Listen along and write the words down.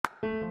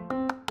Hey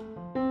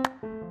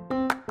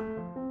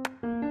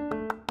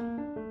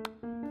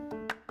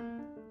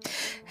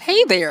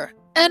there,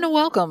 and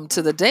welcome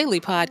to the daily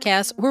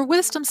podcast where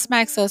wisdom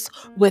smacks us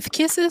with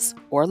kisses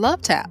or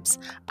love taps.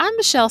 I'm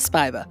Michelle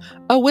Spiva,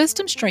 a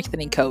wisdom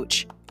strengthening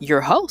coach,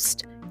 your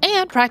host,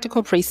 and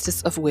practical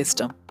priestess of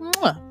wisdom.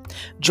 Mwah.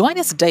 Join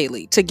us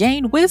daily to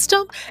gain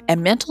wisdom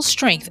and mental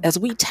strength as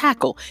we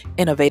tackle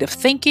innovative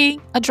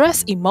thinking,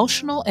 address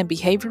emotional and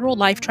behavioral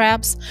life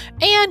traps,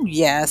 and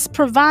yes,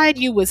 provide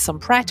you with some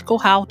practical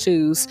how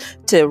to's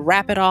to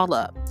wrap it all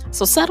up.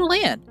 So settle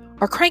in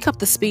or crank up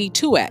the speed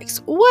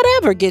 2x,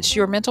 whatever gets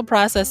your mental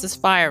processes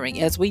firing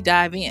as we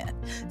dive in.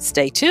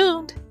 Stay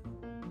tuned.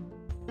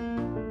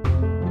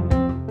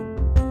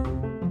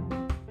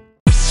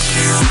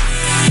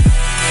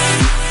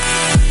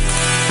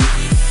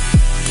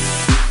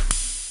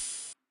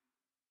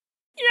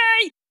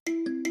 Yay!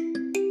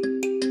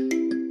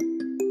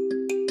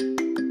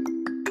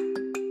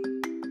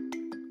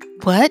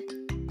 What?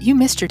 You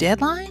missed your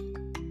deadline?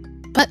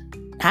 But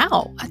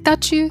how? I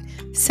thought you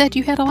said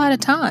you had a lot of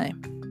time.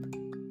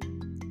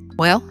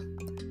 Well,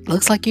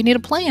 looks like you need a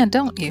plan,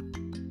 don't you?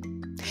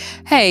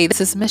 Hey,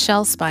 this is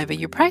Michelle Spiva,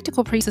 your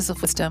practical priestess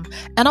of wisdom,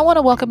 and I want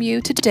to welcome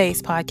you to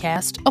today's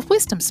podcast of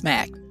Wisdom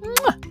Smack.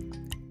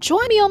 Mwah!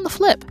 Join me on the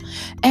flip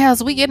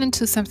as we get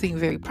into something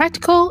very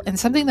practical and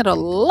something that a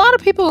lot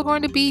of people are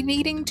going to be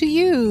needing to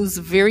use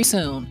very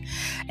soon.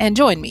 And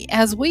join me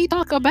as we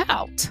talk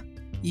about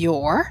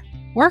your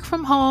Work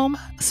from Home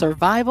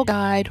Survival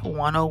Guide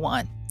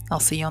 101. I'll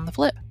see you on the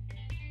flip.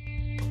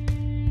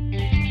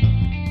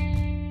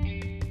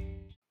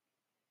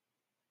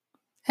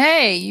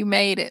 Hey, you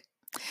made it.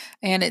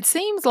 And it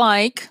seems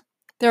like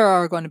there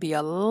are going to be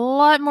a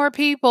lot more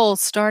people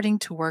starting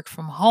to work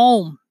from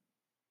home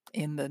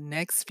in the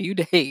next few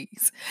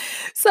days.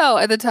 So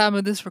at the time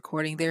of this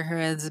recording, there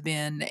has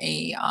been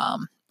a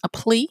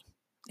plea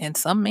and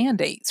some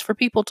mandates for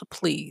people to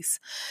please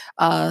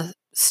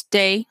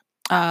stay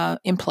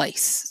in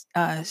place,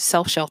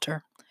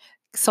 self-shelter,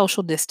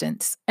 social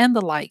distance, and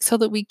the like, so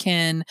that we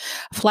can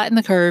flatten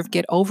the curve,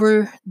 get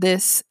over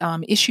this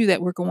issue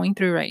that we're going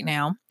through right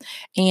now.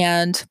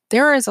 And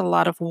there is a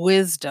lot of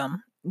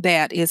wisdom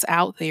that is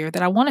out there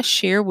that I want to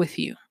share with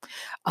you.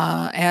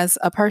 As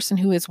a person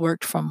who has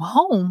worked from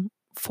home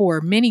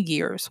for many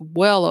years,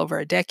 well over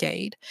a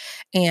decade,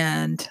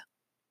 and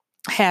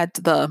had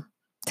the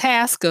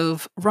task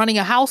of running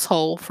a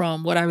household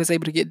from what I was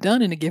able to get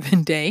done in a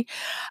given day,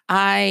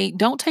 I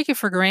don't take it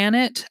for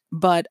granted,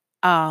 but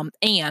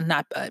and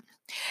not but.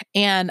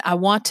 And I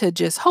want to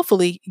just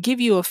hopefully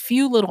give you a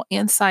few little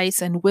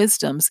insights and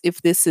wisdoms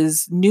if this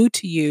is new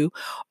to you,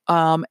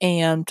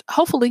 and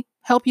hopefully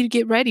help you to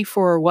get ready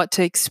for what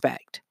to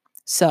expect.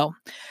 So,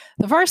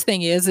 the first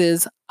thing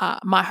is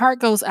my heart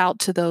goes out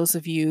to those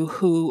of you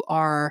who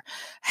are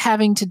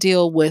having to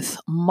deal with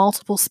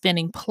multiple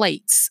spinning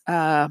plates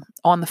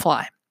on the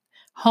fly.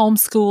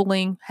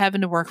 Homeschooling, having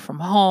to work from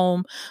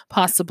home,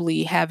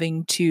 possibly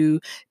having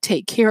to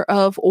take care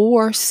of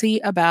or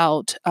see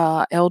about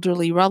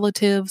elderly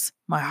relatives.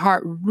 My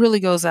heart really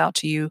goes out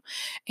to you.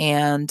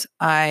 And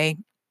I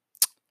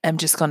am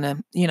just going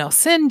to,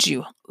 send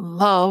you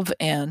love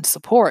and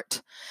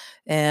support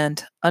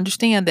and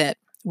understand that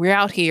we're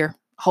out here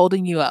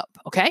holding you up.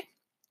 Okay.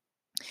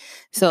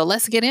 So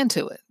let's get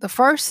into it. The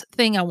first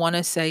thing I want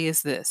to say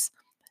is this,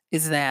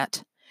 is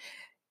that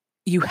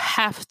you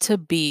have to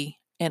be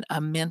in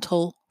a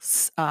mental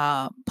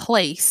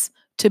place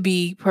to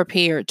be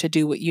prepared to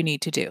do what you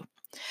need to do.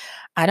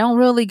 I don't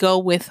really go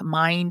with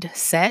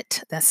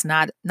mindset. That's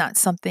not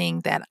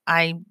something that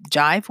I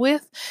jive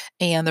with.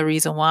 And the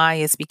reason why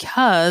is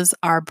because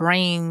our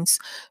brains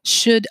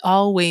should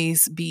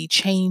always be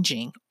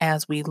changing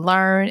as we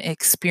learn,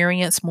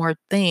 experience more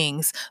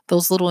things.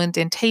 Those little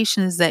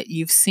indentations that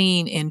you've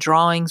seen in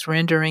drawings,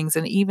 renderings,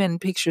 and even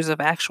pictures of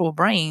actual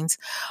brains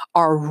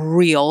are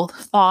real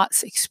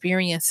thoughts,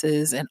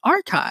 experiences, and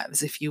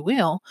archives, if you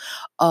will,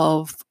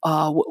 of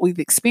what we've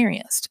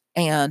experienced.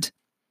 And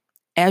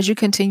as you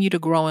continue to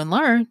grow and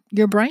learn,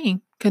 your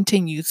brain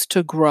continues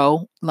to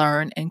grow,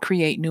 learn, and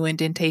create new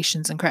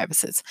indentations and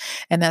crevices.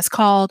 And that's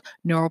called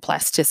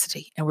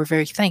neuroplasticity. And we're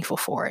very thankful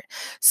for it.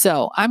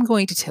 So I'm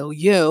going to tell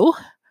you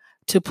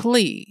to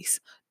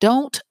please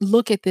don't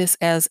look at this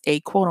as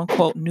a quote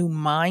unquote new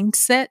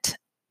mindset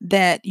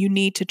that you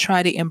need to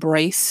try to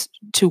embrace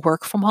to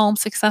work from home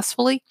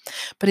successfully,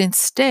 but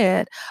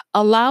instead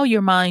allow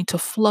your mind to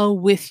flow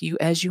with you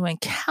as you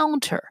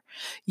encounter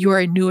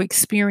your new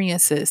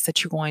experiences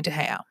that you're going to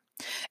have.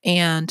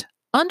 And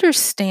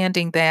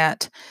understanding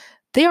that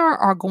there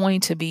are going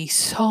to be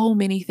so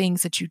many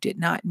things that you did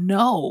not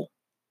know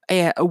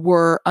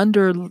were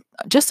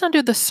just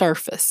under the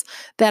surface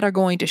that are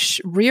going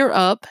to rear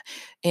up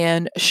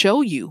and show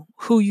you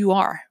who you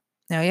are.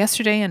 Now,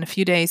 yesterday and a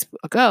few days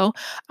ago,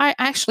 I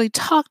actually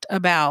talked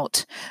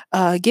about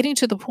getting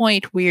to the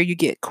point where you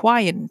get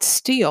quiet and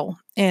still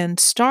and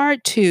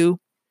start to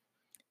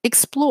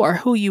explore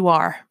who you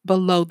are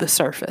below the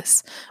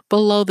surface,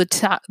 below the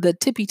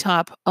tippy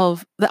top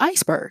of the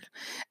iceberg.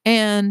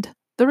 And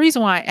the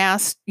reason why I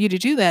asked you to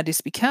do that is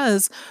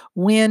because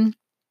when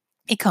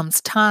it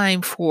comes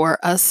time for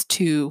us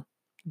to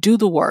do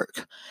the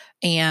work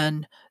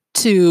and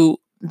to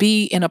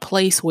be in a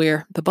place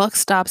where the buck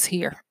stops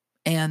here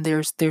and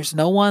there's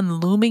no one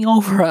looming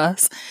over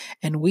us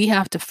and we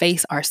have to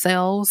face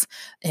ourselves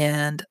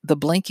and the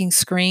blinking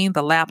screen,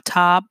 the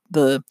laptop,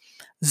 the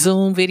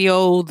Zoom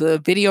video, the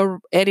video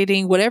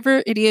editing,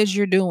 whatever it is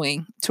you're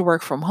doing to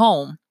work from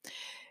home,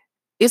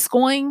 it's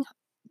going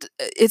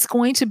it's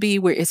going to be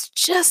where it's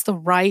just the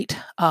right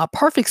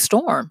perfect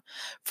storm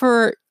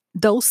for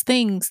those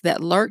things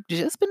that lurk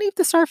just beneath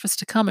the surface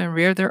to come and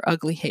rear their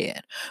ugly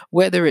head,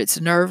 whether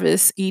it's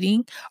nervous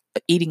eating,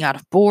 eating out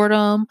of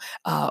boredom,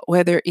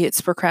 whether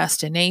it's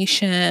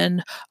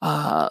procrastination,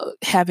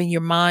 having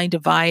your mind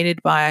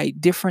divided by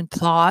different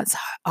thoughts,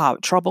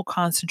 trouble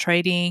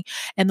concentrating,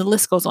 and the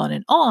list goes on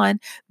and on.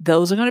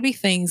 Those are going to be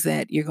things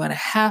that you're going to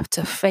have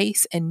to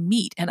face and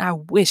meet. And I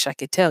wish I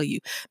could tell you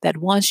that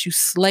once you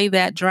slay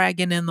that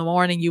dragon in the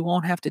morning, you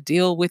won't have to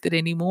deal with it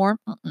anymore.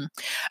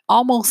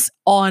 Almost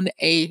on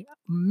a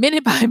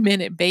minute by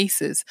minute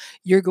basis,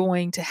 you're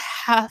going to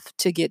have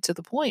to get to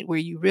the point where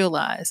you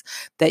realize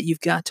that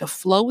you've got to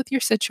flow with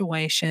your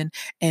situation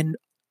and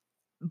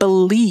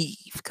believe,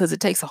 because it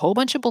takes a whole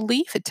bunch of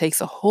belief, it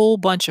takes a whole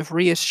bunch of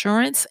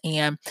reassurance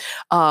and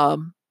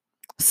um,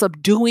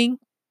 subduing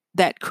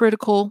that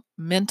critical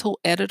mental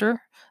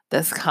editor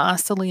that's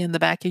constantly in the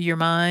back of your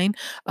mind,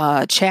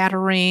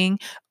 chattering,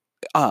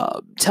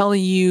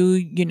 telling you,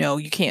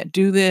 you can't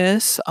do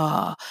this,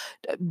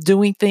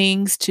 doing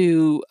things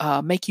to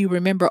make you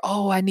remember,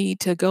 oh, I need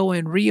to go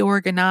and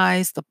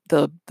reorganize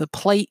the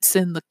plates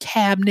in the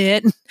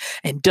cabinet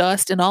and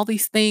dust and all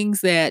these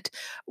things that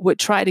would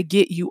try to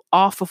get you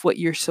off of what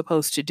you're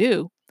supposed to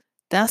do.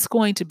 That's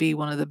going to be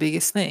one of the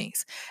biggest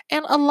things.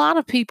 And a lot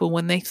of people,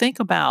 when they think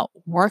about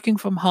working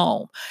from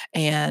home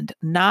and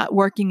not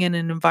working in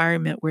an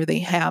environment where they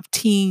have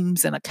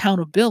teams and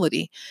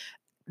accountability,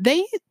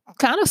 they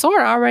kind of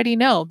sort of already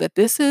know that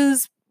this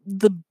is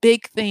the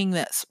big thing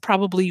that's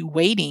probably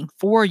waiting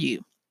for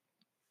you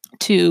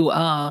to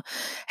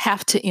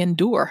have to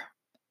endure.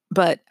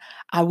 But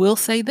I will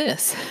say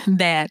this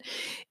that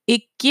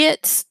it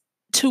gets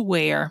to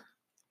where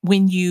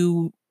when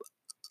you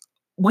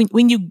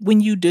when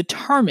you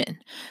determine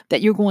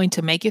that you're going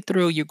to make it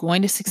through, you're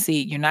going to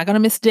succeed, you're not going to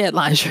miss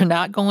deadlines, you're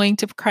not going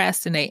to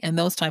procrastinate and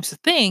those types of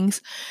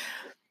things,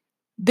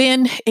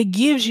 then it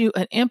gives you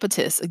an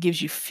impetus, it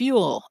gives you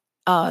fuel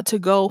to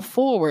go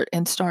forward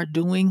and start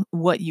doing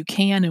what you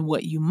can and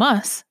what you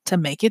must to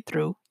make it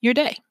through your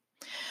day.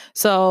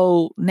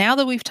 So now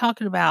that we've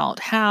talked about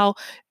how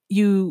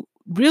you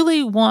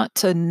really want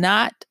to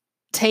not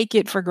take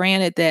it for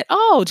granted that,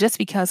 oh, just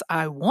because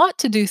I want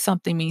to do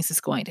something means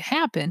it's going to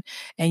happen.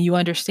 And you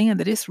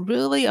understand that it's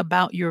really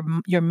about your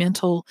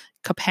mental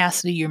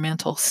capacity, your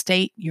mental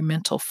state, your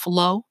mental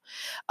flow.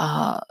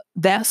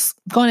 That's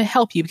going to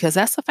help you because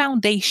that's the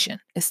foundation.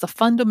 It's the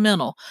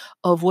fundamental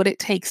of what it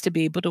takes to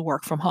be able to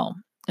work from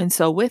home. And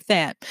so, with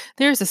that,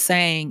 there's a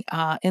saying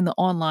in the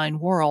online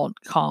world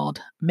called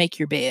make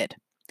your bed.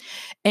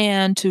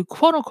 And to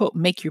quote unquote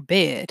make your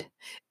bed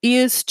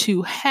is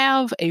to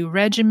have a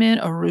regimen,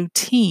 a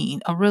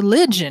routine, a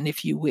religion,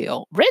 if you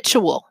will,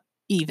 ritual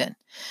even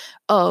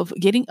of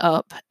getting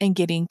up and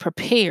getting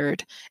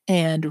prepared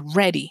and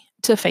ready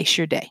to face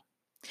your day.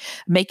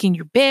 Making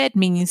your bed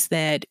means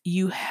that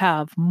you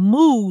have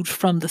moved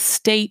from the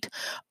state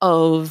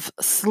of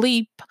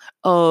sleep,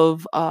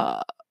 of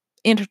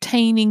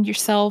entertaining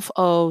yourself,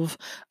 of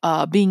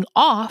being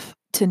off,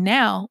 to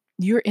now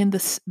you're in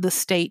the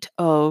state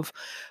of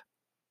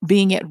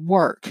being at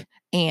work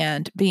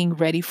and being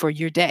ready for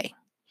your day.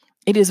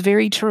 It is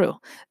very true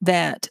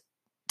that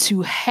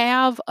to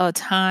have a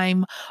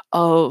time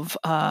of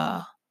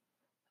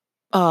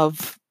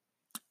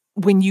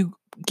when you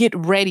get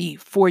ready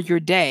for your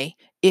day,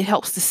 it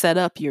helps to set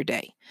up your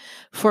day.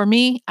 For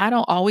me, I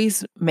don't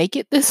always make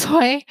it this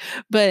way,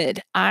 but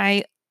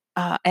I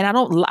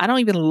don't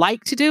even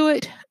like to do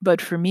it,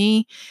 but for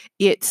me,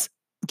 it's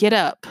get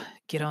up,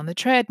 get on the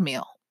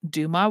treadmill,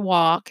 do my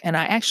walk, and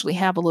I actually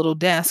have a little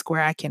desk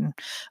where I can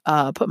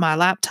put my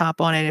laptop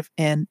on it,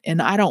 and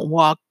I don't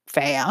walk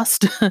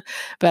fast,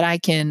 but I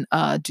can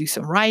do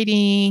some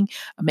writing,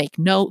 make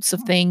notes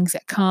of things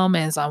that come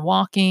as I'm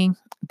walking.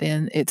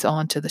 Then it's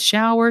on to the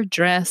shower,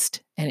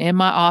 dressed, and in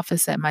my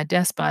office at my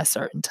desk by a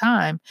certain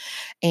time.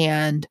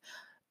 And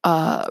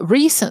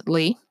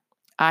recently,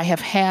 I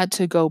have had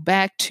to go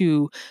back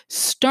to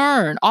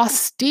stern,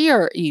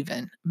 austere,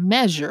 even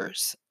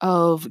measures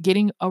of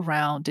getting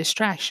around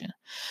distraction.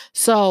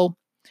 So,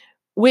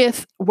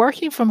 with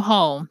working from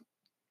home,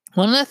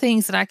 one of the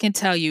things that I can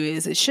tell you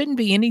is it shouldn't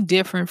be any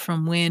different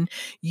from when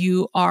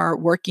you are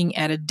working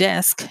at a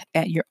desk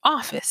at your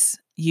office.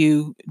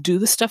 You do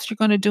the stuff you're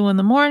going to do in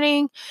the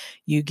morning,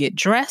 you get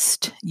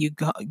dressed,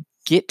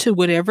 get to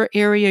whatever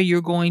area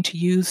you're going to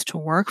use to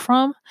work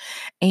from,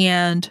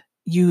 and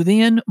you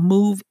then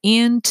move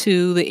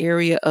into the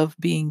area of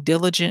being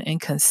diligent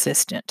and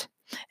consistent.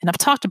 And I've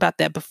talked about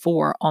that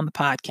before on the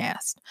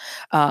podcast,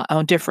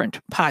 on different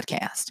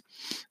podcasts.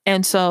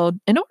 And so,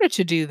 in order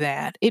to do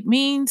that, it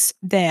means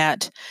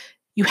that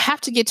you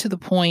have to get to the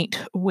point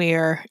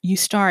where you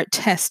start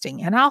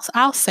testing. And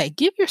I'll say,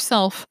 give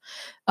yourself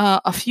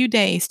a few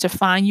days to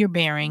find your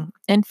bearing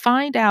and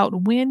find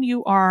out when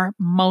you are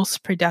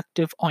most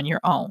productive on your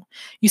own.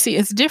 You see,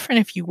 it's different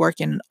if you work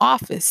in an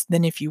office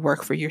than if you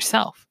work for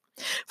yourself.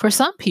 For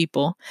some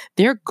people,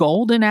 their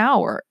golden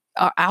hours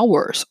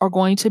are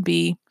going to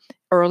be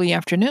early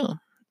afternoon.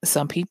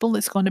 Some people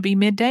it's going to be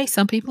midday.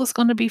 Some people it's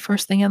going to be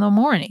first thing in the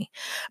morning.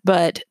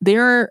 But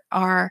there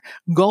are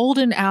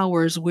golden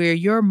hours where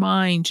your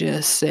mind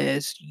just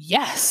says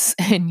yes,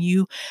 and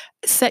you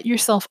set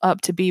yourself up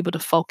to be able to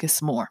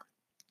focus more.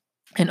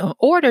 And in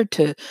order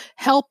to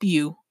help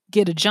you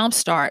get a jump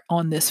start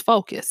on this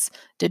focus,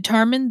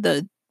 determine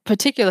the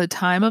particular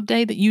time of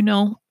day that you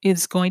know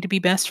is going to be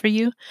best for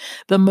you.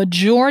 The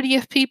majority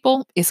of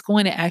people is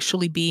going to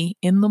actually be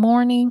in the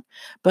morning,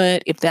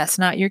 but if that's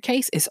not your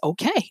case, it's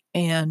okay.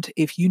 And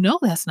if you know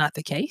that's not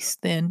the case,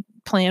 then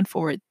plan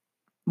for it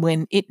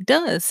when it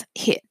does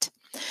hit.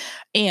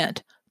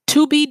 And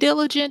to be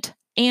diligent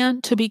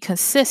and to be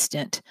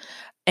consistent.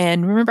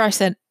 And remember, I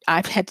said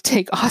I've had to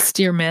take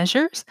austere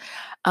measures.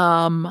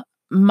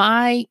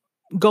 My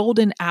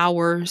golden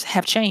hours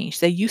have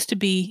changed. They used to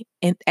be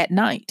at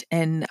night,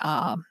 and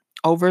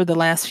over the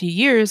last few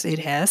years, it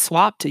has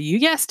swapped to, you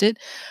guessed it,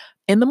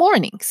 in the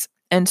mornings.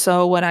 And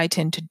so, what I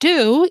tend to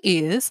do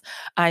is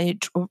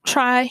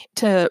try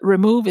to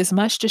remove as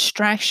much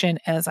distraction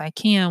as I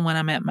can when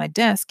I'm at my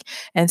desk.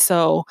 And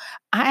so,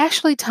 I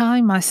actually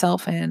time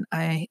myself and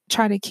I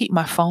try to keep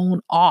my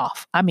phone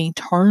off. I mean,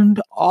 turned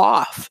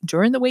off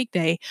during the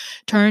weekday,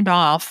 turned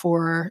off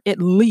for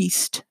at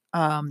least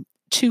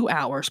 2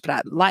 hours.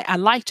 But I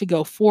like to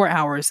go 4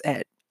 hours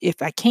at if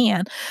I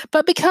can.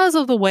 But because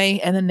of the way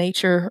and the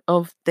nature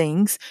of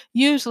things,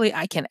 usually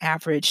I can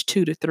average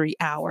 2 to 3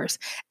 hours.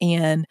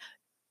 And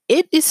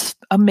it is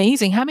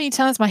amazing how many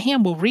times my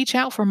hand will reach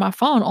out for my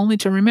phone only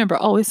to remember,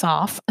 oh, it's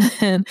off,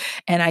 and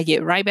I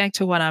get right back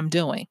to what I'm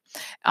doing.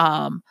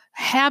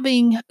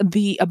 Having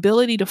the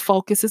ability to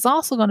focus is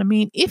also going to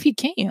mean, if you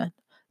can,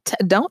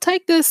 don't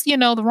take this,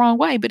 the wrong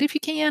way, but if you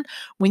can,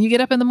 when you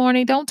get up in the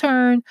morning, don't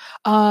turn,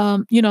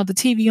 the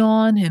TV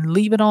on and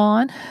leave it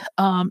on.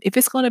 If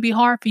it's going to be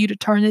hard for you to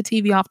turn the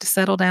TV off to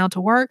settle down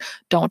to work,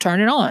 don't turn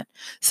it on.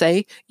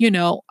 Say,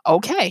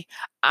 okay,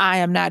 I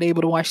am not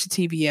able to watch the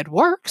TV at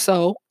work,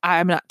 so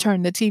I'm not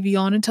turning the TV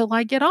on until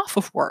I get off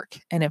of work.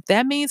 And if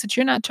that means that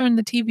you're not turning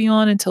the TV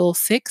on until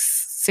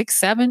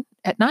 7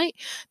 at night,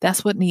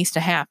 that's what needs to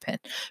happen.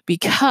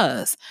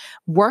 Because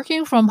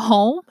working from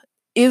home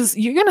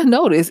you're going to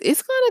notice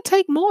it's going to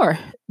take more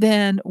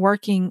than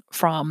working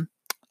from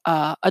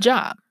a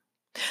job.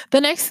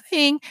 The next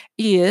thing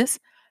is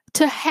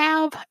to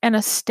have and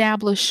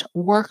establish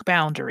work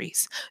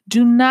boundaries.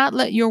 Do not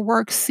let your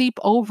work seep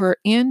over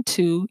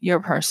into your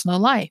personal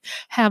life.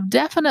 Have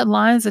definite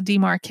lines of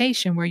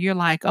demarcation where you're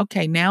like,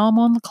 okay, now I'm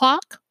on the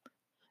clock.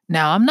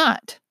 Now I'm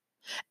not.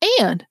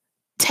 And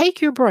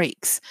take your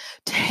breaks.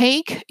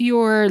 Take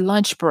your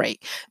lunch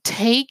break.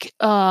 Take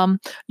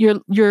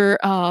your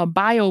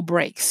bio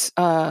breaks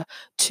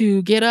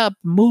to get up,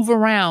 move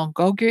around,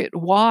 go get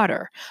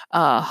water.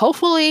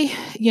 Hopefully,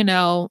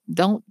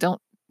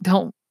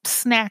 don't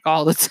snack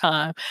all the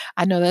time.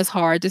 I know that's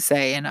hard to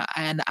say, and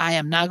I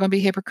am not going to be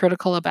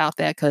hypocritical about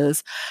that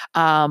because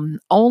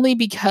only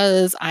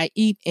because I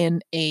eat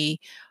in a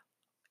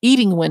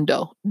eating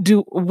window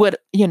do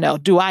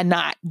I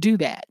not do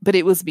that. But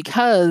it was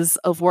because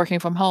of working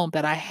from home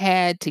that I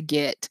had to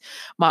get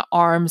my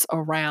arms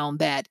around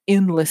that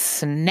endless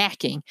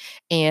snacking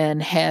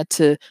and had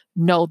to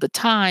know the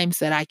times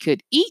that I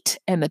could eat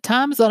and the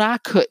times that I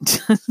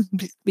couldn't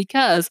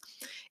because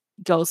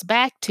it goes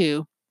back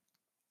to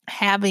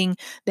having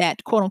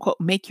that quote unquote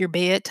make your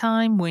bed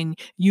time when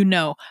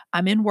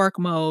I'm in work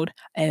mode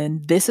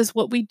and this is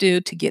what we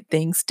do to get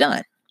things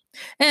done.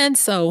 And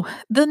so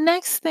the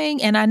next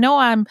thing, and I know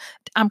I'm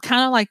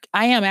kind of like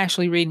I am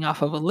actually reading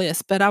off of a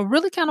list, but I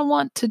really kind of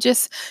want to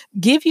just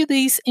give you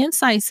these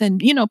insights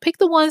and pick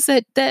the ones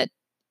that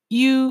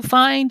you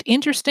find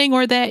interesting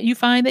or that you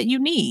find that you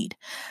need.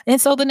 And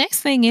so the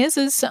next thing is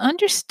to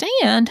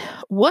understand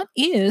what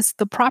is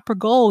the proper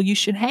goal you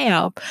should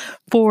have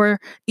for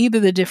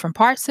either the different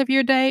parts of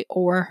your day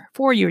or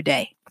for your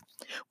day.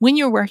 When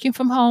you're working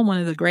from home, one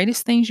of the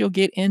greatest things you'll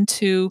get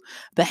into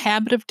the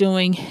habit of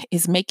doing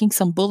is making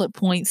some bullet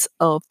points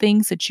of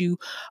things that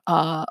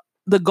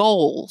the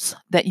goals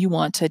that you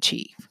want to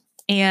achieve.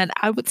 And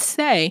I would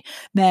say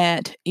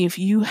that if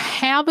you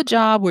have a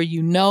job where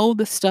you know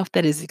the stuff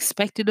that is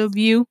expected of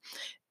you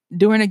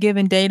during a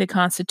given day to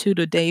constitute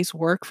a day's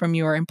work from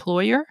your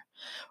employer,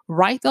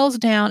 write those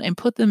down and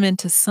put them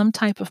into some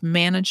type of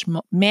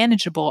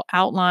manageable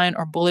outline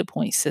or bullet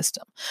point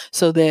system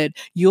so that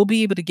you'll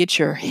be able to get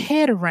your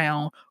head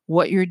around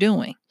what you're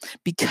doing.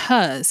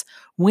 Because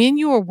when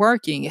you're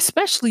working,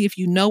 especially if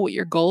you know what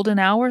your golden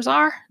hours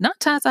are, 9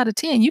 times out of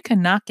 10, you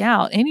can knock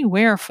out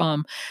anywhere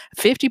from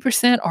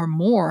 50% or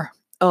more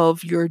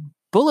of your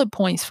bullet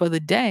points for the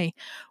day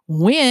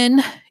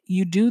when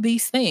you do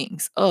these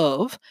things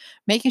of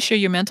making sure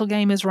your mental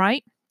game is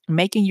right,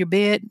 making your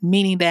bed,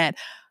 meaning that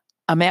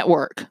I'm at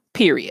work,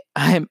 period.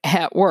 I'm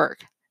at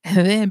work.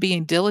 And then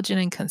being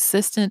diligent and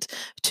consistent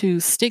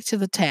to stick to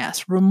the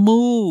task,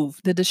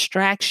 remove the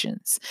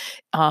distractions.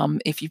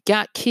 If you've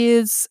got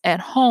kids at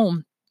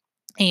home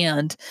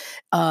and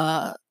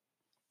uh,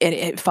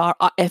 if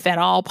at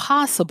all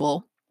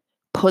possible,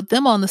 put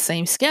them on the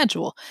same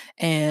schedule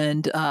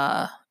and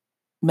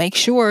make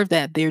sure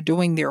that they're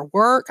doing their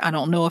work. I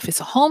don't know if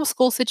it's a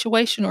homeschool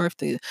situation or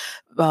if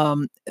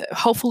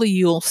hopefully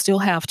you'll still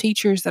have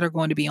teachers that are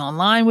going to be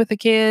online with the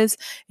kids.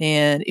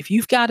 And if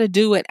you've got to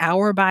do it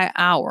hour by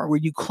hour, where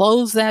you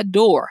close that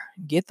door,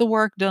 get the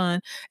work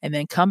done, and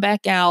then come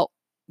back out,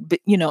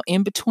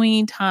 in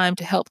between time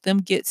to help them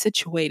get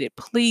situated,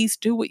 please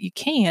do what you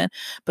can,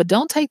 but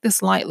don't take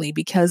this lightly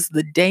because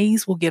the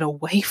days will get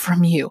away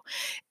from you.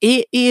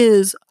 It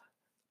is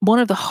one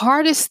of the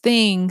hardest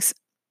things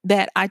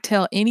that I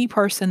tell any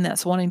person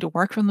that's wanting to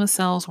work from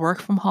themselves,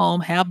 work from home,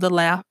 have the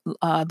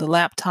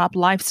laptop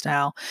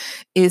lifestyle,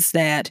 is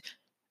that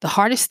the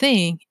hardest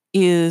thing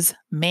is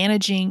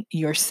managing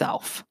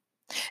yourself.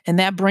 And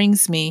that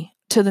brings me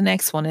to the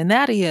next one, and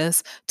that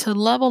is to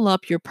level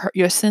up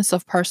your sense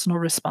of personal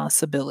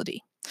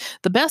responsibility.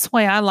 The best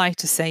way I like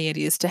to say it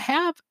is to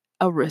have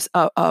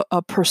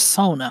a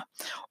persona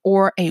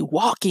or a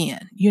walk-in.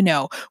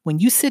 When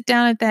you sit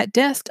down at that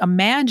desk,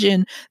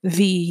 imagine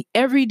the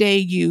everyday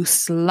you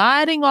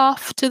sliding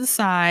off to the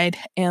side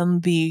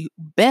and the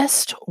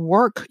best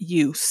work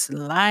you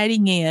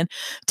sliding in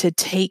to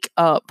take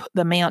up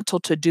the mantle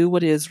to do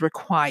what is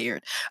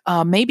required.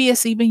 Maybe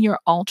it's even your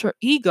alter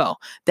ego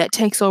that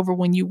takes over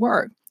when you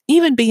work.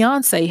 Even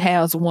Beyonce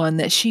has one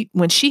that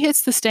when she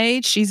hits the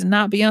stage, she's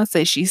not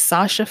Beyonce, she's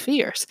Sasha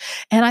Fierce.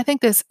 And I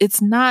think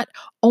it's not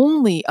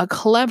only a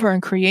clever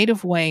and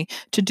creative way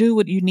to do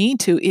what you need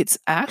to, it's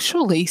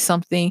actually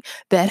something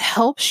that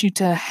helps you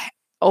to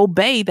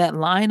obey that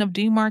line of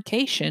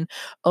demarcation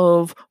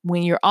of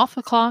when you're off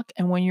the clock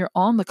and when you're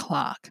on the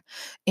clock,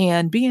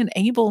 and being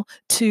able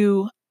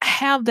to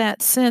have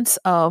that sense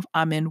of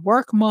I'm in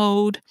work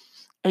mode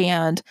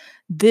and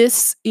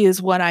this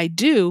is what I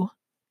do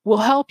will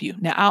help you.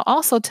 Now, I'll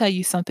also tell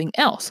you something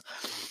else.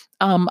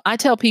 I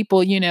tell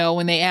people,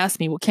 when they ask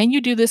me, well, can you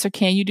do this or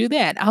can you do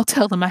that? I'll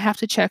tell them I have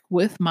to check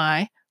with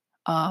my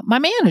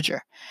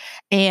manager.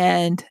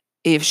 And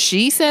if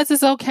she says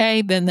it's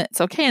okay, then that's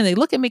okay. And they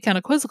look at me kind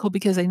of quizzical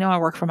because they know I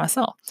work for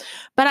myself.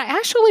 But I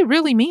actually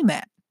really mean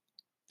that,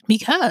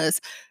 because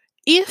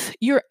if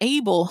you're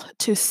able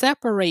to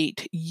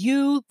separate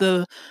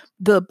the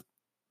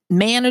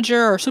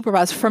manager or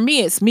supervisor, for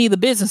me it's me, the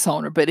business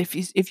owner, but if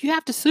you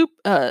have to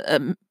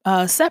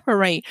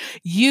separate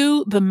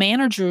you, the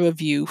manager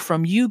of you,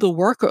 from you, the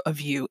worker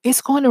of you,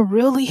 it's going to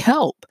really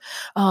help,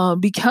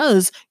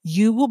 because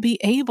you will be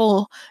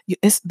able,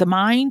 the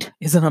mind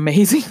is an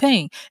amazing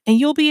thing, and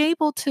you'll be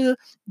able to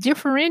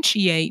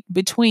differentiate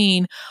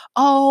between,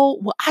 oh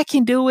well, I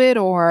can do it,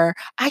 or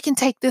I can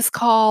take this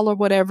call or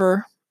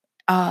whatever,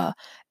 uh,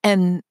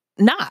 and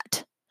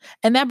not.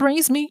 And that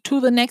brings me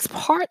to the next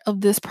part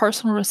of this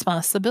personal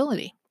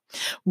responsibility.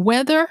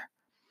 Whether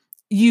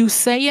you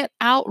say it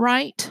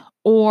outright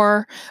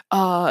or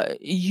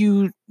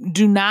you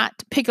do not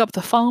pick up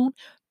the phone,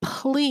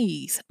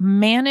 please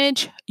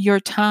manage your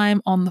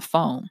time on the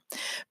phone.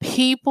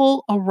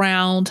 People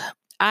around,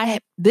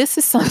 this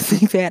is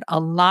something that a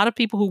lot of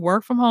people who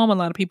work from home, a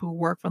lot of people who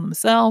work for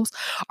themselves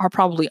are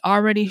probably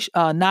already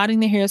nodding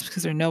their heads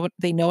because they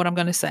know what I'm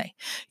going to say.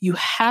 You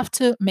have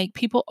to make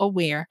people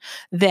aware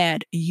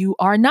that you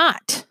are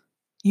not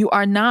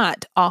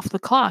off the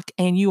clock,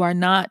 and you are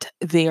not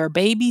their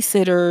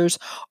babysitters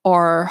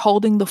or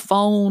holding the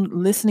phone,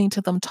 listening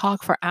to them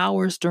talk for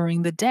hours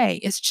during the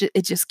day.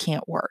 It just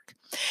can't work.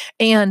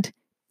 And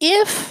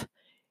if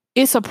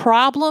it's a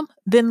problem,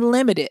 then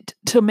limit it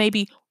to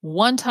maybe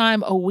one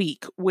time a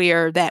week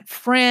where that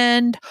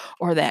friend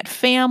or that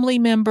family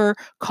member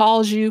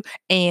calls you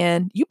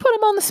and you put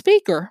them on the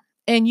speaker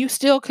and you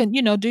still can,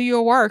 do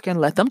your work and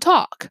let them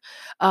talk.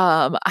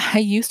 I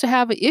used to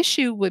have an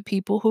issue with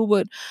people who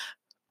would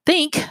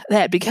think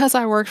that because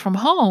I worked from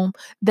home,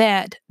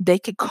 that they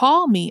could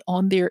call me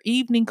on their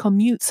evening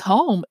commutes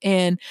home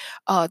and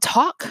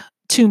talk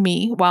to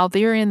me while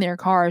they're in their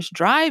cars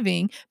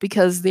driving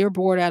because they're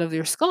bored out of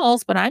their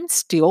skulls, but I'm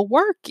still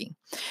working.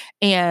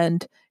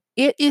 And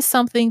it is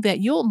something that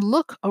you'll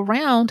look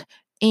around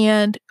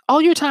and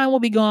all your time will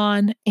be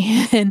gone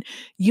and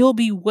you'll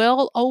be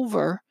well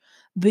over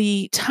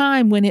the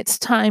time when it's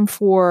time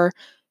for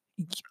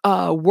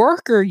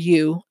worker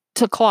you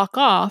to clock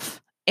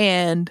off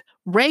and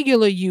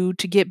regular you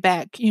to get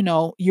back,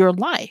 your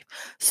life.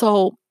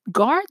 So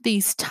guard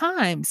these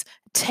times.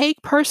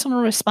 Take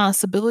personal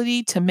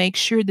responsibility to make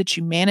sure that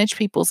you manage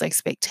people's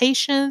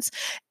expectations,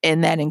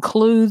 and that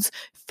includes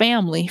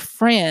family,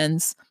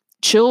 friends,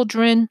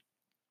 children,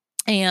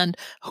 and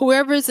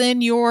whoever's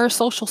in your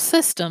social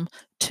system,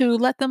 to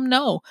let them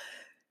know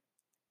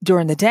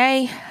during the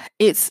day,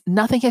 it's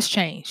nothing has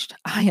changed.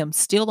 I am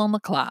still on the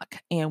clock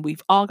and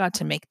we've all got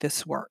to make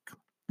this work.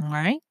 All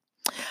right.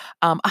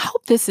 I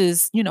hope this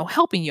is,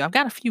 helping you. I've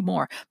got a few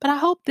more, but I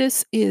hope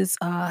this is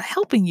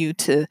helping you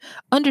to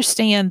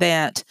understand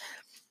that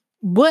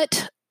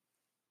what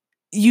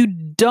you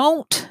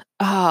don't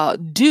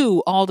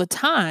do all the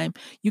time,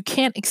 you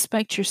can't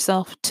expect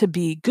yourself to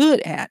be good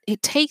at.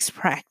 It takes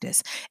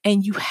practice,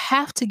 and you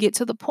have to get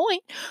to the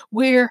point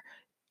where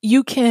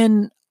you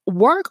can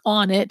work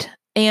on it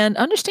and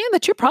understand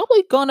that you're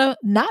probably going to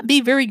not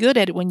be very good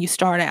at it when you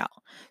start out.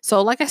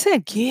 So, like I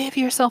said, give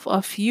yourself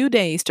a few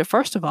days to,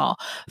 first of all,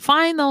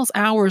 find those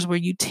hours where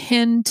you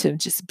tend to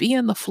just be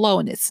in the flow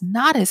and it's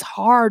not as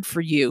hard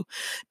for you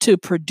to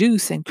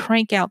produce and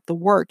crank out the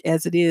work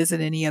as it is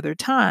at any other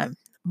time.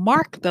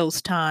 Mark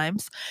those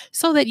times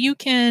so that you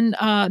can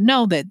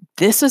know that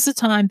this is the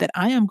time that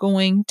I am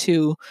going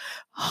to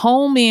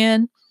home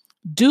in,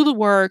 do the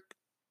work,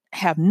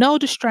 have no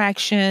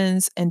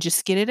distractions, and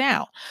just get it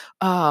out.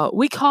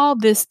 We call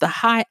this the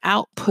high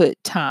output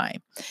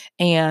time.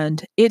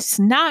 And it's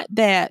not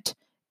that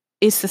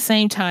it's the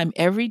same time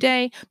every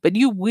day, but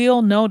you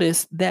will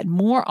notice that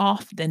more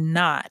often than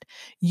not,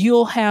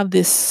 you'll have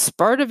this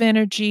spurt of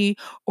energy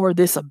or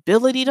this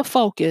ability to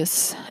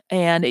focus,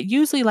 and it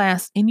usually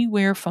lasts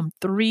anywhere from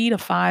 3 to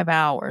 5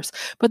 hours.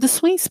 But the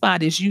sweet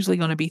spot is usually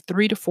going to be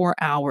 3 to 4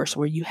 hours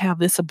where you have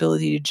this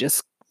ability to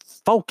just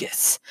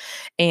focus.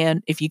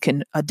 And if you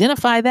can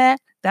identify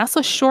that, that's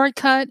a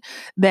shortcut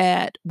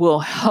that will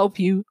help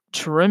you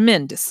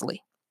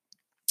tremendously.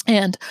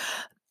 And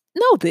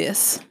know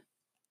this,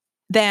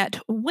 that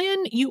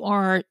when you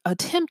are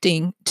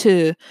attempting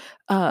to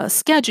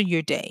schedule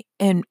your day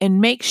and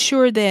make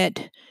sure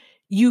that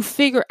you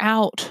figure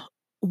out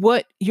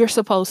what you're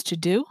supposed to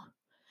do,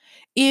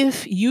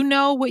 if you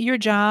know what your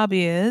job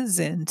is,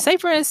 and say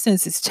for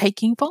instance it's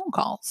taking phone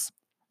calls,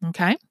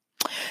 okay,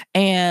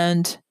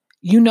 and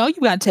you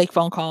got to take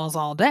phone calls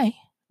all day,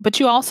 but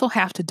you also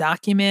have to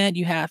document,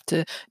 you have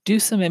to do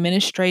some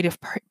administrative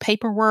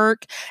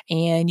paperwork,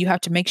 and you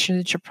have to make sure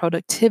that your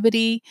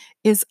productivity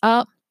is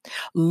up.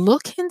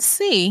 Look and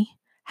see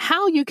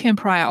how you can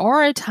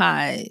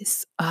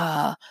prioritize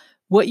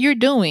what you're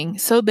doing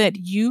so that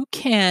you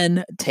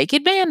can take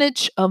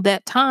advantage of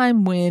that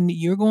time when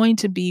you're going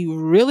to be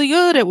really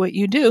good at what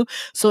you do.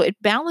 So it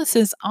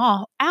balances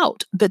all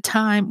out the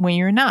time when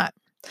you're not.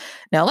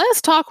 Now,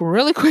 let's talk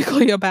really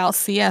quickly about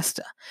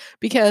siesta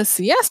because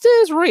siesta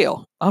is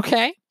real,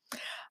 okay?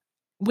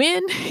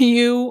 When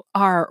you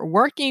are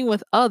working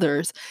with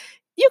others,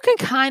 you can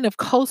kind of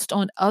coast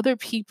on other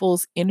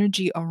people's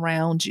energy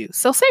around you.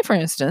 So, say for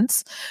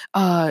instance,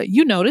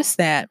 you notice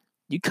that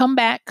you come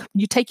back,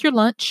 you take your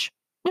lunch,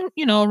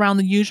 around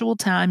the usual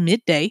time,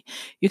 midday.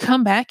 You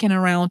come back and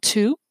around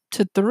 2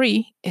 to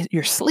 3,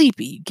 you're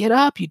sleepy. You get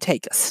up, you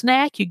take a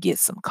snack, you get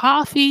some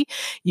coffee,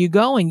 you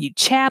go and you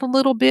chat a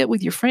little bit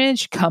with your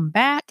friends. You come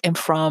back, and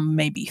from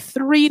maybe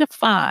 3 to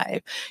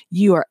 5,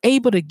 you are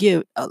able to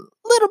give a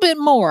little bit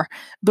more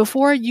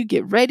before you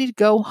get ready to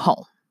go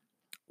home.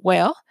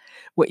 Well,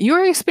 what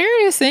you're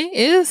experiencing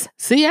is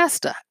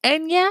siesta.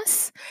 And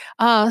yes,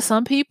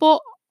 some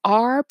people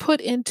are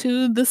put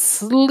into the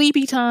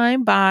sleepy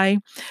time by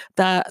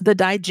the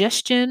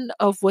digestion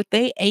of what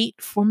they ate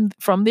from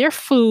their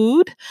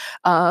food.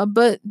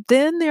 But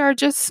then there are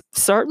just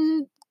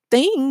certain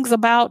things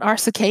about our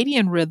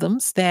circadian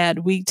rhythms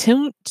that we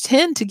tend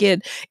to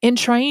get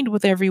entrained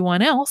with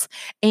everyone else.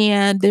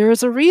 And there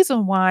is a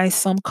reason why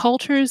some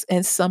cultures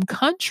and some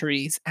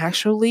countries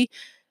actually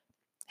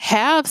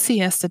have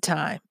siesta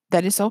time,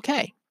 that is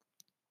okay.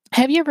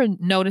 Have you ever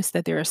noticed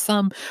that there are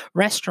some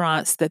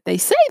restaurants that they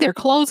say they're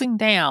closing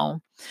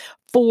down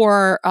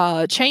for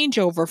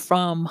changeover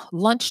from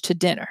lunch to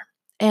dinner?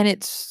 And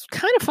it's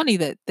kind of funny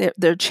that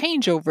their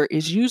changeover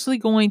is usually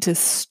going to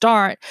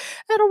start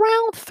at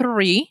around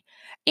 3,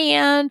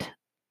 and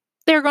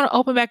they're going to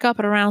open back up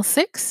at around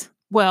 6.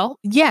 Well,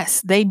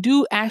 yes, they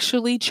do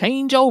actually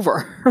change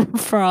over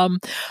from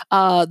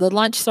the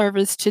lunch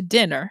service to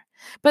dinner.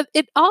 But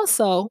it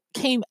also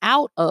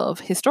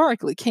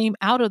historically, came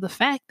out of the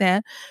fact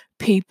that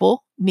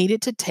people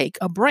needed to take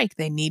a break.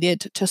 They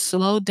needed to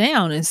slow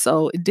down. And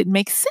so it didn't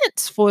make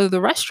sense for the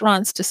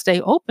restaurants to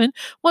stay open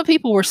when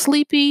people were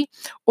sleepy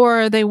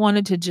or they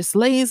wanted to just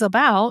laze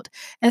about.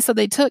 And so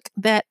they took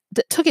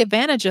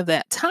advantage of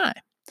that time.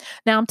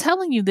 Now, I'm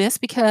telling you this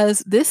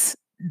because this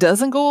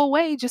doesn't go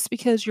away just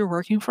because you're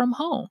working from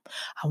home.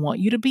 I want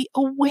you to be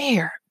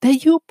aware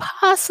that you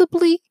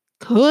possibly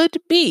could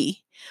be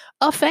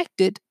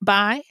affected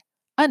by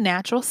a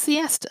natural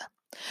siesta.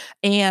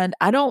 And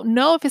I don't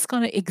know if it's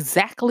going to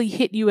exactly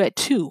hit you at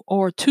 2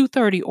 or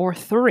 2:30 or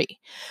 3,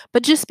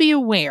 but just be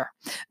aware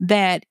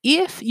that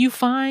if you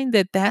find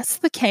that that's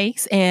the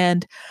case,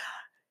 and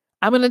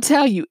I'm going to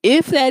tell you,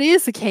 if that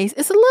is the case,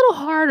 it's a little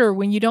harder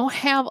when you don't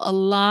have a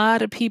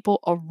lot of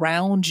people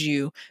around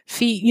you,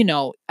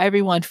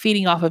 everyone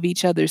feeding off of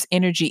each other's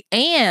energy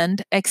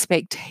and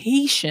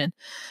expectation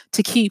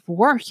to keep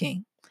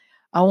working.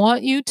 I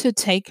want you to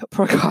take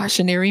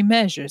precautionary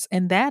measures,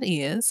 and that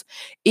is,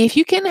 if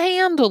you can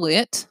handle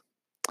it,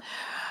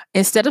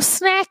 instead of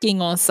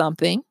snacking on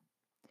something,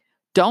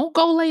 don't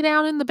go lay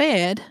down in the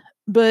bed,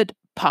 but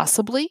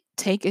possibly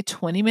take a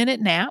 20-minute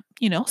nap,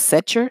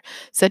 set your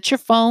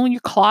phone,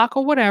 your clock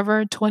or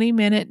whatever,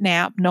 20-minute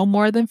nap, no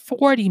more than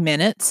 40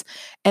 minutes,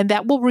 and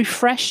that will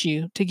refresh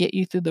you to get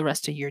you through the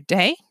rest of your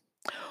day.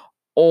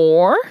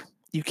 Or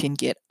you can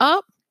get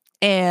up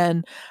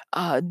and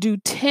do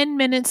 10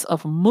 minutes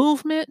of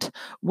movement,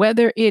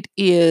 whether it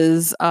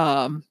is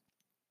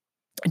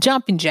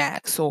jumping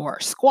jacks or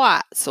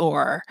squats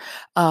or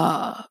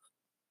uh,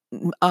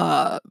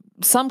 uh,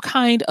 some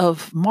kind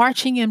of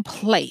marching in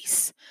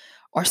place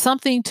or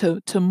something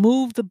to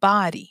move the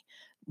body.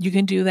 You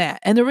can do that.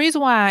 And the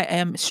reason why I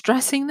am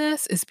stressing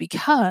this is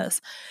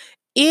because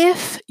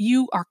if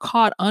you are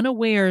caught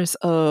unawares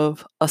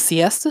of a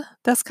siesta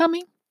that's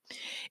coming,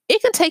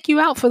 it can take you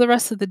out for the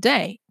rest of the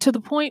day to the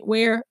point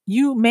where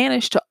you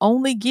manage to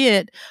only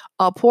get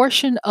a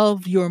portion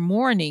of your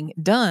morning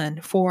done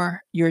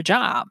for your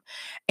job.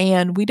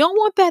 And we don't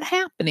want that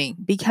happening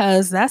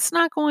because that's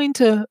not going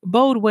to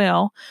bode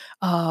well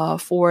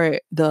for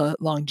the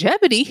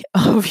longevity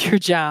of your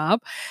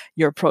job,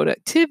 your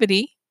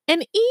productivity,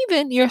 and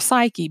even your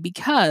psyche.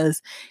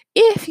 Because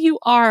if you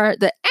are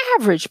the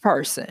average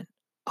person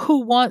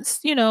who wants,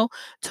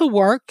 to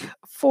work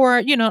for,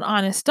 an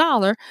honest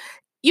dollar,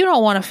 you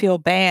don't want to feel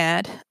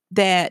bad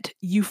that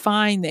you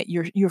find that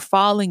you're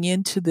falling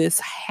into this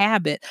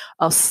habit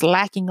of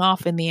slacking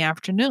off in the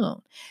afternoon.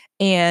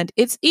 And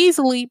it's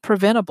easily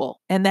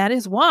preventable. And that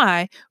is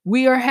why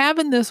we are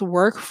having this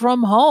work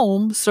from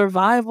home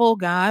survival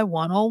guy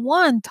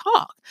 101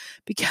 talk,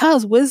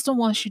 because wisdom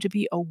wants you to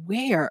be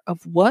aware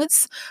of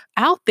what's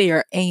out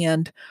there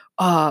and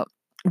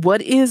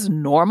what is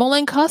normal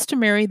and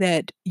customary,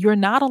 that you're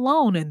not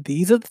alone. And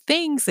these are the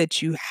things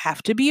that you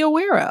have to be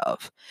aware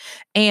of.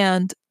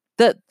 And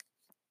the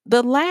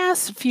the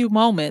last few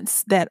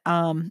moments that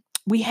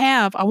we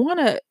have, I want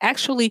to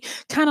actually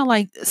kind of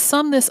like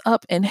sum this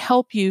up and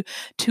help you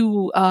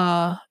to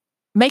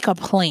make a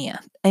plan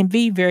and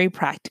be very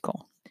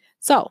practical.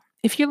 So,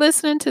 if you're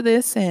listening to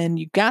this and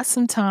you got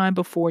some time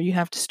before you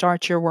have to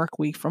start your work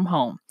week from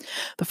home,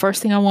 the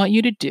first thing I want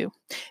you to do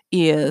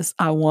is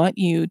I want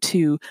you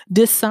to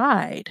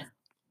decide,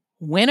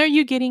 when are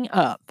you getting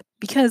up?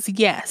 Because,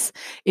 yes,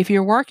 if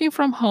you're working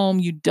from home,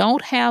 you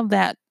don't have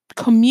that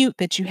commute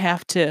that you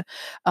have to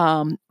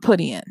put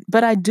in.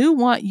 But I do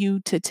want you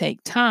to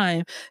take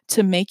time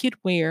to make it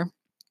where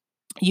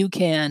you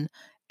can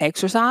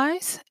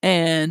exercise.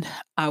 And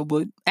I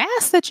would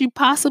ask that you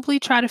possibly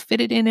try to fit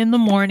it in the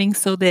morning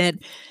so that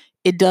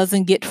it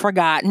doesn't get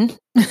forgotten,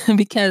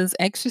 because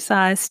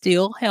exercise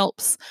still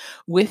helps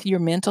with your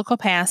mental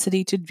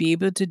capacity to be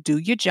able to do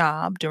your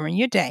job during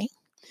your day.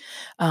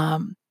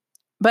 Um,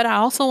 but I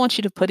also want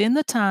you to put in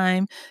the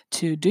time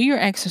to do your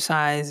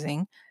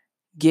exercising,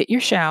 get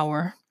your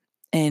shower,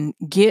 and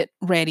get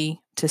ready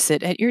to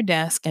sit at your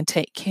desk and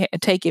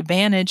take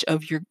advantage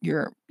of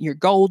your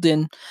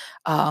golden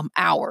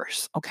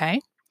hours.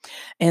 Okay,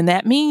 and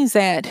that means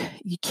that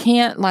you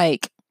can't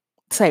like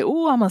say,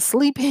 "Oh, I'm gonna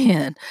sleep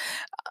in."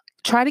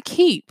 Try to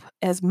keep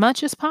as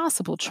much as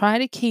possible. Try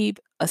to keep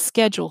a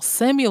schedule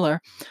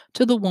similar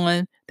to the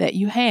one that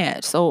you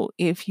had. So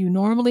if you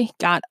normally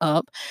got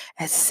up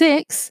at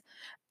 6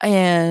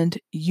 and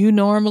you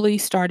normally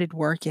started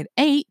work at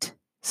 8,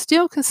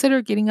 still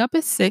consider getting up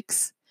at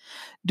 6,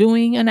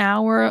 doing an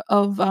hour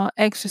of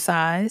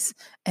exercise,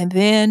 and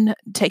then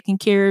taking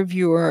care of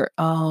your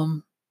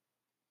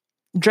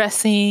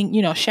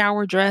dressing,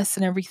 shower dress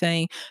and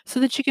everything, so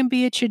that you can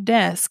be at your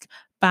desk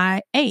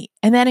by 8.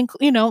 And that,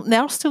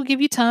 that'll still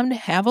give you time to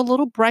have a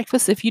little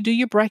breakfast if you do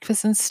your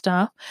breakfast and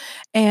stuff,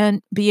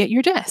 and be at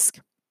your desk.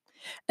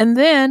 And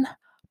then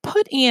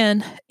put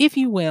in, if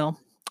you will,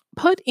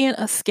 put in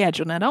a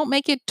schedule. Now, don't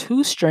make it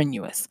too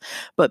strenuous,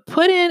 but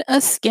put in a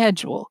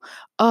schedule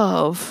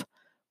of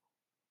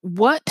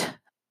what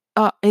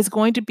is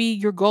going to be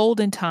your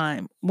golden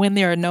time when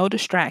there are no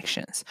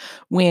distractions,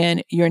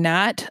 when you're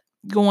not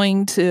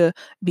going to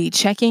be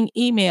checking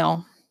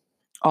email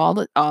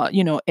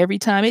every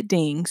time it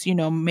dings.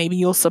 Maybe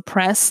you'll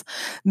suppress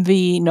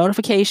the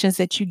notifications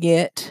that you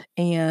get,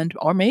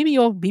 or maybe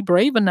you'll be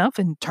brave enough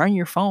and turn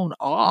your phone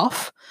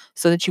off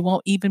so that you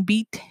won't even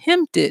be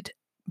tempted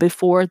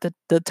before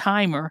the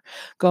timer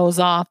goes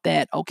off,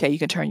 that okay, you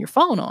can turn your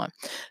phone on.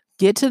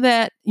 Get to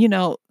that,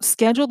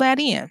 schedule that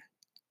in.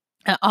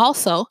 And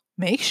also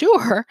make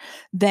sure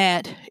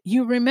that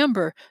you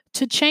remember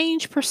to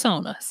change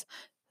personas.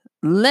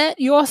 Let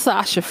your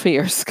Sasha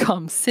Fierce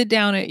come sit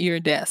down at your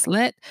desk.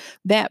 Let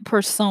that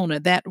persona,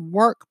 that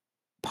work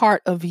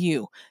part of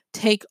you,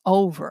 take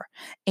over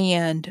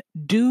and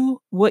do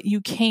what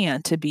you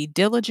can to be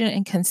diligent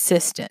and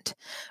consistent.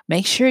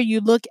 Make sure you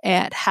look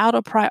at how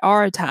to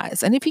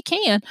prioritize. And if you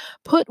can,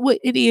 put what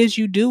it is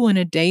you do on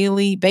a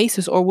daily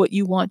basis or what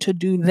you want to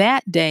do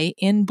that day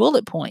in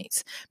bullet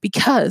points,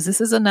 because this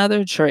is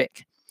another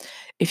trick.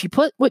 If you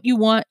put what you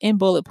want in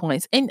bullet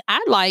points, and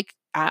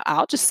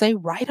I'll just say,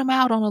 write them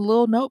out on a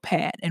little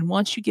notepad. And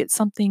once you get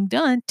something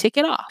done, tick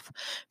it off.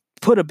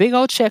 Put a big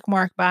old check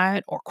mark by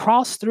it, or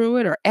cross through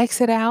it, or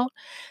exit out.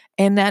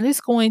 And that is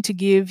going to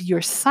give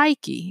your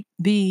psyche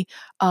the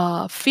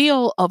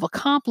feel of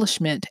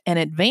accomplishment and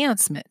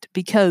advancement,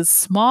 because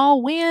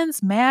small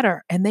wins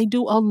matter and they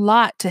do a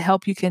lot to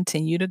help you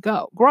continue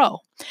to grow.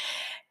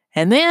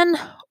 And then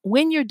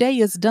when your day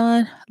is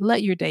done,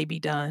 let your day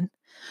be done.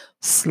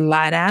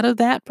 Slide out of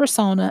that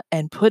persona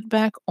and put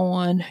back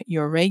on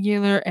your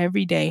regular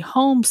everyday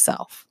home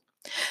self.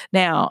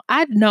 Now,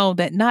 I know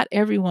that not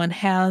everyone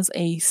has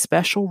a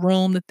special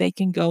room that they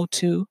can go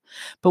to,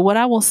 but what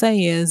I will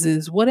say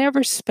is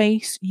whatever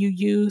space you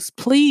use,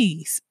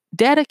 please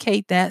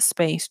dedicate that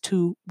space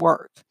to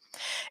work.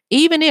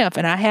 Even if,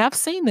 and I have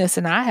seen this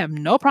and I have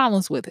no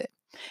problems with it,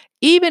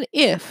 even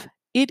if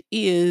it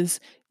is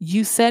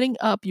you setting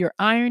up your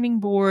ironing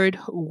board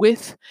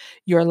with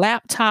your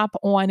laptop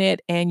on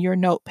it and your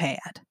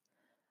notepad.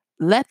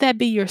 Let that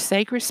be your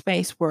sacred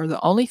space where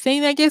the only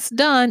thing that gets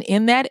done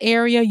in that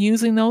area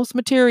using those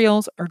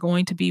materials are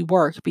going to be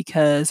work,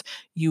 because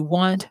you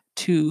want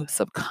to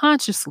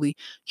subconsciously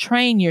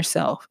train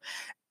yourself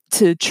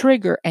to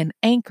trigger and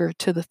anchor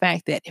to the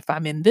fact that if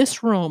I'm in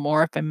this room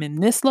or if I'm in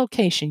this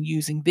location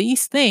using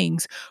these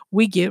things,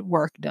 we get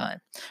work done.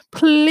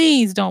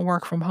 Please don't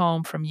work from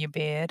home from your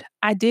bed.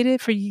 I did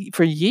it for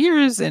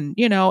years, and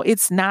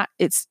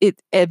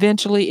it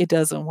eventually it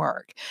doesn't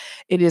work.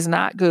 It is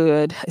not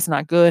good. It's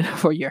not good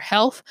for your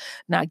health,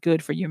 not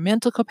good for your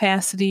mental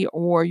capacity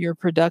or your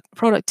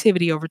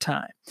productivity over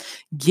time.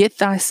 Get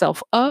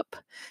thyself up,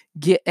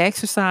 get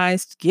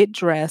exercised, get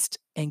dressed,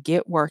 and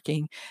get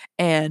working.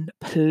 And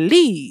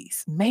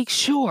please make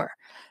sure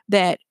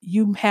that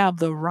you have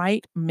the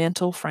right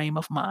mental frame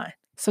of mind.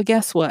 So,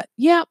 guess what?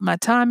 Yeah, my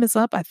time is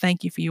up. I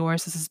thank you for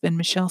yours. This has been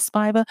Michelle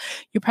Spiva,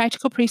 your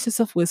practical priestess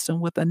of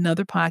wisdom, with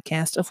another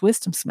podcast of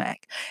Wisdom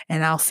Smack.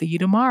 And I'll see you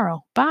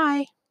tomorrow.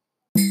 Bye.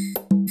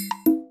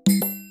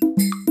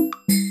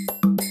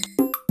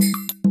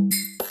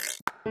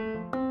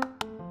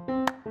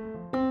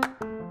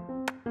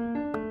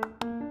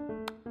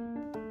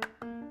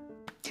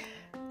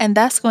 And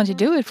that's going to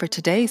do it for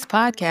today's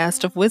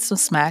podcast of Wisdom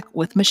Smack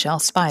with Michelle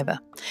Spiva.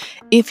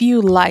 If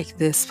you like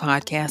this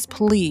podcast,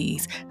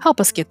 please help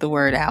us get the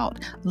word out.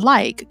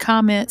 Like,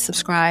 comment,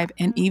 subscribe,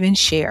 and even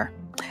share.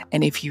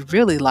 And if you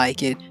really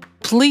like it,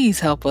 please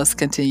help us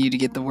continue to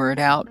get the word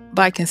out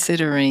by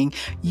considering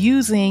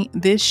using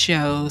this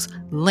show's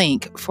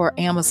link for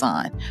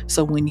Amazon.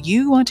 So when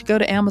you want to go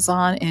to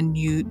Amazon and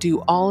you do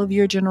all of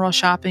your general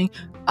shopping,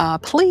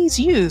 please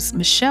use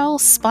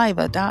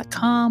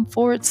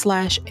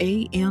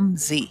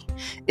michellespivacom/AMZ.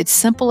 It's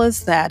simple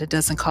as that. It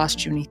doesn't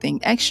cost you anything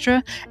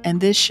extra,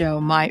 and this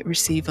show might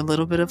receive a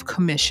little bit of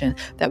commission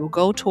that will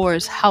go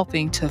towards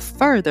helping to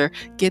further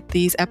get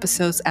these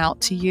episodes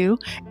out to you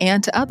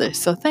and to others.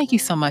 So thank you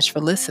so much for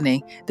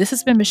listening. This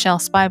has been Michelle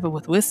Spiva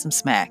with Wisdom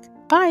Smack.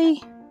 Bye.